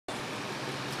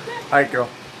Alright, go.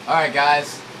 Alright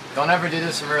guys, don't ever do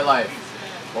this in real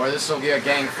life, or this will be a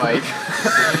gang fight.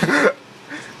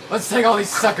 Let's take all these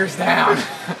suckers down.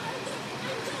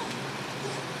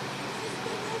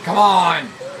 Come on!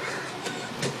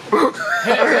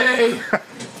 Hit me!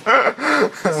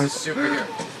 This is superhero.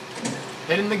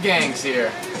 Hitting the gangs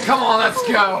here. Come on, let's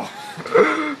go!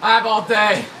 I have all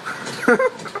day.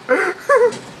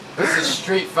 This is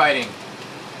street fighting.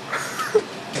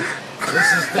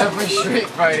 This is definitely street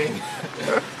fighting.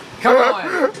 Come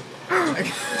on!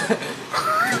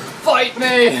 Fight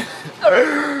me!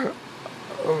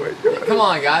 Oh my god. Come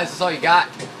on, guys, that's all you got.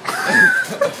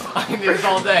 I can do this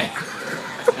all day.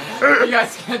 You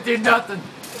guys can't do nothing.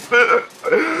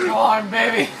 Come on,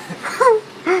 baby.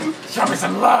 Show me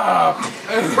some love.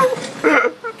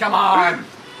 Come on.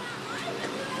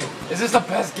 Is this the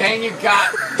best gang you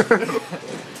got?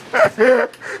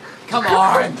 Come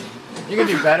on. You can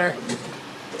do better.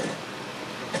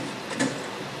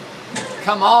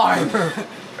 Come on.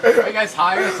 Are you guys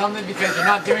high or something because you're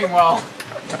not doing well?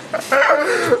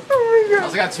 Oh my god. I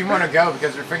also got 2 more to go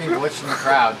because we're freaking glitched in the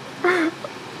crowd.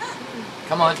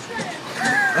 Come on.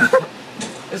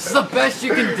 This is the best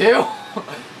you can do.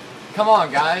 Come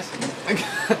on, guys.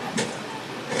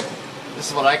 This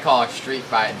is what I call a street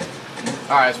fight.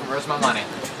 Alright, so where's my money?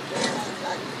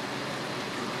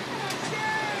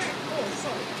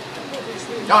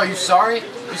 Oh, you sorry?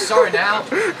 You sorry now?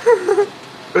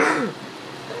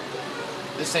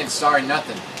 This ain't sorry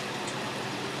nothing.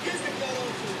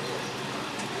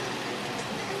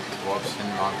 Whoops, in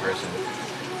the wrong person.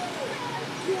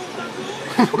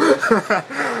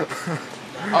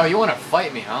 Oh, you want to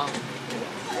fight me, huh?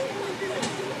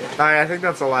 Alright, I think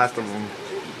that's the last of them.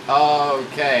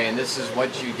 Okay, and this is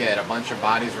what you get. A bunch of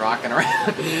bodies rocking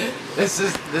around. This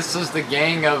is the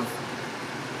gang of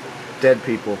Dead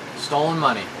people. stolen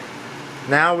money.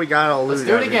 Now we gotta lose. Let's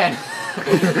do it again.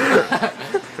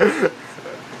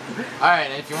 Alright,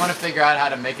 and if you want to figure out how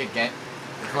to make a game,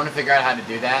 if you want to figure out how to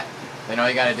do that, then all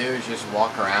you gotta do is just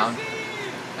walk around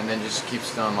and then just keep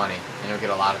stealing money. And you'll get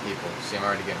a lot of people. See, I'm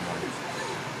already getting one.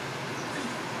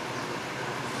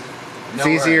 It's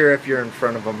easier if you're in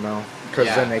front of them though, because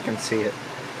Yeah. then they can see it.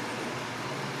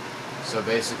 So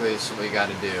basically, this is what you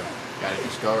gotta do. You gotta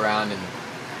just go around and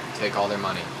take all their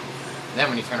money. And then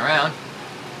when you turn around,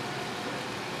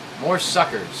 more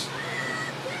suckers.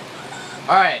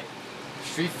 Alright,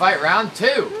 street fight round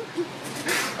 2.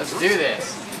 Let's do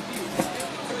this.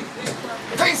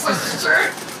 Piece of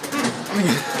shit!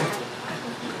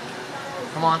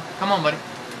 Come on, buddy.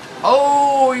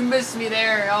 Oh, you missed me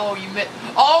there. Oh, you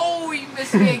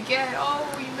missed me again. Oh,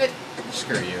 you missed.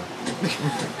 Screw you.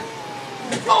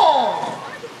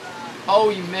 Oh,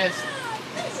 you missed.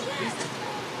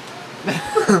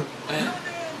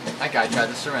 That guy tried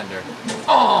to surrender.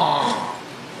 Oh,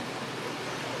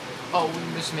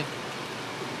 you missed me.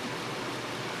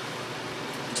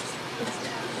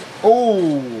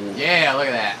 Oh. Yeah, look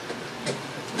at that.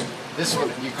 This is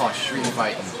what you call street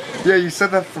fighting. Yeah, you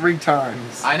said that 3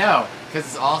 times. I know, because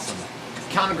it's awesome.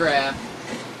 Counter grab.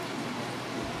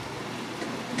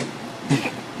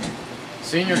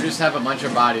 Soon you'll just have a bunch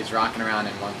of bodies rocking around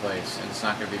in one place, and it's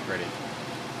not going to be pretty.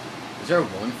 Is there a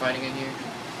woman fighting in here?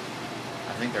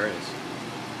 I think there is.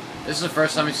 This is the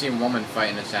first time we've seen a woman fight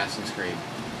in Assassin's Creed.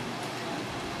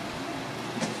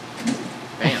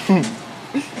 Bam.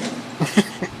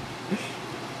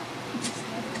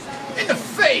 In the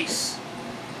face!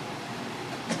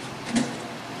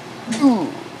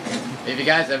 Ooh. Have you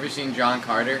guys ever seen John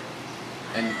Carter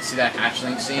and see that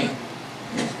hatchling scene?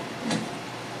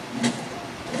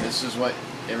 This is what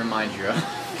it reminds you of.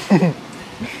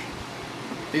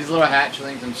 These little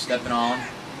hatchlings I'm stepping on.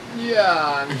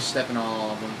 Yeah, I'm stepping on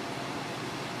all of them.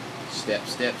 Step,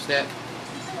 step, step.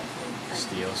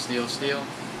 Steal, steal, steal.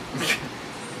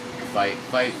 Fight,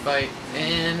 fight, fight.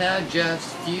 In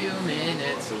just a few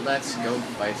minutes, let's go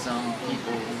fight some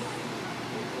people.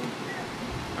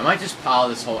 I might just pile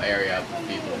this whole area up with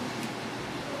people.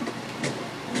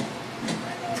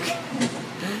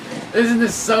 Isn't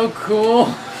this so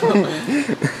cool?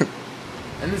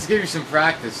 And this gives you some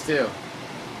practice too.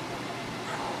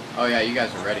 Oh yeah, you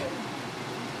guys are ready.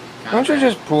 Why don't you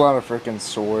just pull out a freaking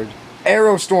sword?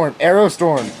 Arrow storm! Arrow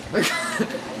storm!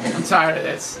 I'm tired of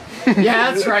this.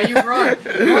 Yeah, that's right, you run!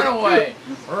 Run away!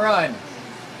 Run!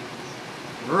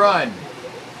 Run!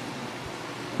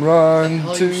 Run What the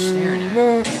hell are to you staring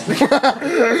the...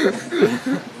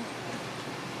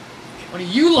 What are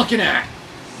you looking at?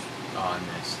 Oh, I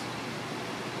missed.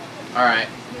 Alright.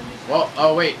 Well,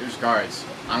 oh wait, there's guards.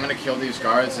 I'm gonna kill these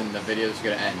guards and the video's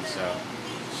gonna end, so...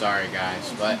 Sorry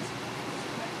guys, but...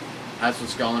 That's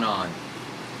what's going on.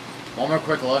 One more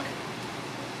quick look.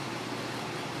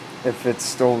 If it's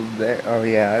still there. Oh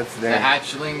yeah, it's The there.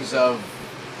 hatchlings of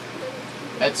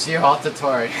Ezio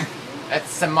Auditore.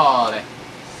 Etsimale.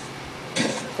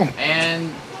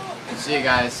 And see you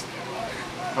guys.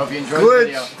 Hope you enjoyed the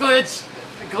video. Glitch!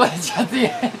 Glitch at the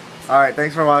end. Alright,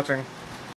 thanks for watching.